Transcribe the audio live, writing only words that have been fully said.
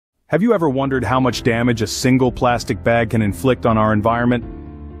Have you ever wondered how much damage a single plastic bag can inflict on our environment?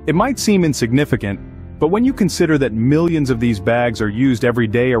 It might seem insignificant, but when you consider that millions of these bags are used every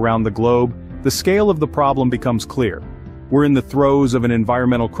day around the globe, the scale of the problem becomes clear. We're in the throes of an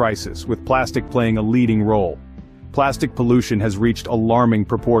environmental crisis, with plastic playing a leading role. Plastic pollution has reached alarming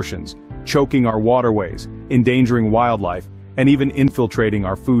proportions, choking our waterways, endangering wildlife, and even infiltrating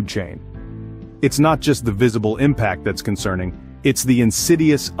our food chain. It's not just the visible impact that's concerning, it's the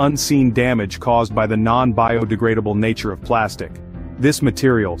insidious, unseen damage caused by the non-biodegradable nature of plastic. This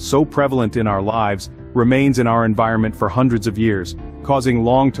material, so prevalent in our lives, remains in our environment for hundreds of years, causing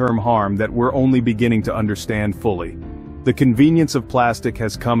long-term harm that we're only beginning to understand fully. The convenience of plastic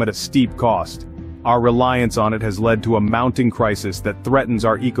has come at a steep cost. Our reliance on it has led to a mounting crisis that threatens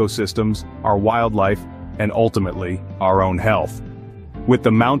our ecosystems, our wildlife, and ultimately, our own health. With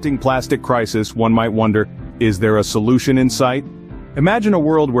the mounting plastic crisis, one might wonder, is there a solution in sight? Imagine a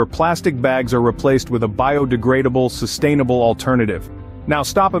world where plastic bags are replaced with a biodegradable, sustainable alternative. Now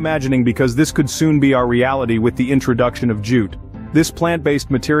stop imagining, because this could soon be our reality with the introduction of jute. This plant-based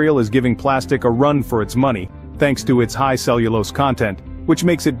material is giving plastic a run for its money, thanks to its high cellulose content, which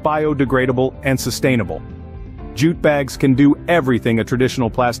makes it biodegradable and sustainable. Jute bags can do everything a traditional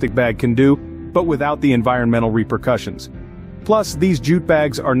plastic bag can do, but without the environmental repercussions. Plus, these jute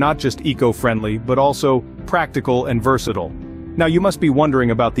bags are not just eco-friendly, but also practical and versatile. Now you must be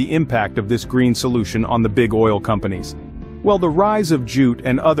wondering about the impact of this green solution on the big oil companies. Well, the rise of jute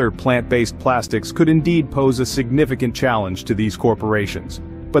and other plant-based plastics could indeed pose a significant challenge to these corporations.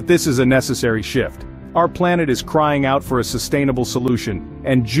 But this is a necessary shift. Our planet is crying out for a sustainable solution,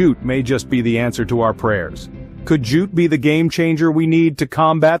 and jute may just be the answer to our prayers. Could jute be the game changer we need to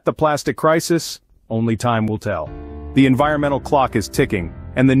combat the plastic crisis? Only time will tell. The environmental clock is ticking,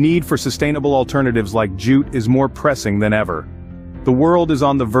 and the need for sustainable alternatives like jute is more pressing than ever. The world is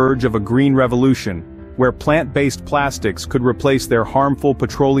on the verge of a green revolution, where plant-based plastics could replace their harmful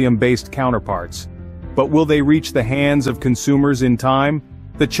petroleum-based counterparts. But will they reach the hands of consumers in time?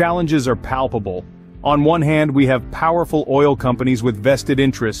 The challenges are palpable. On one hand, we have powerful oil companies with vested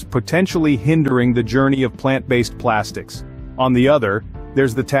interests potentially hindering the journey of plant-based plastics. On the other,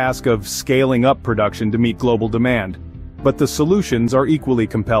 there's the task of scaling up production to meet global demand. But the solutions are equally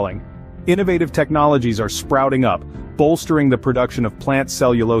compelling. Innovative technologies are sprouting up, bolstering the production of plant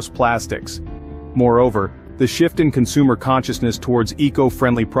cellulose plastics. Moreover, the shift in consumer consciousness towards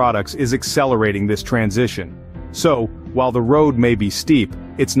eco-friendly products is accelerating this transition. So, while the road may be steep,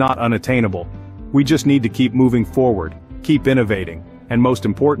 it's not unattainable. We just need to keep moving forward, keep innovating, and most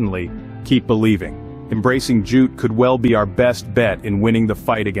importantly, keep believing. Embracing jute could well be our best bet in winning the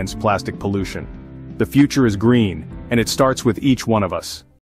fight against plastic pollution. The future is green, and it starts with each one of us.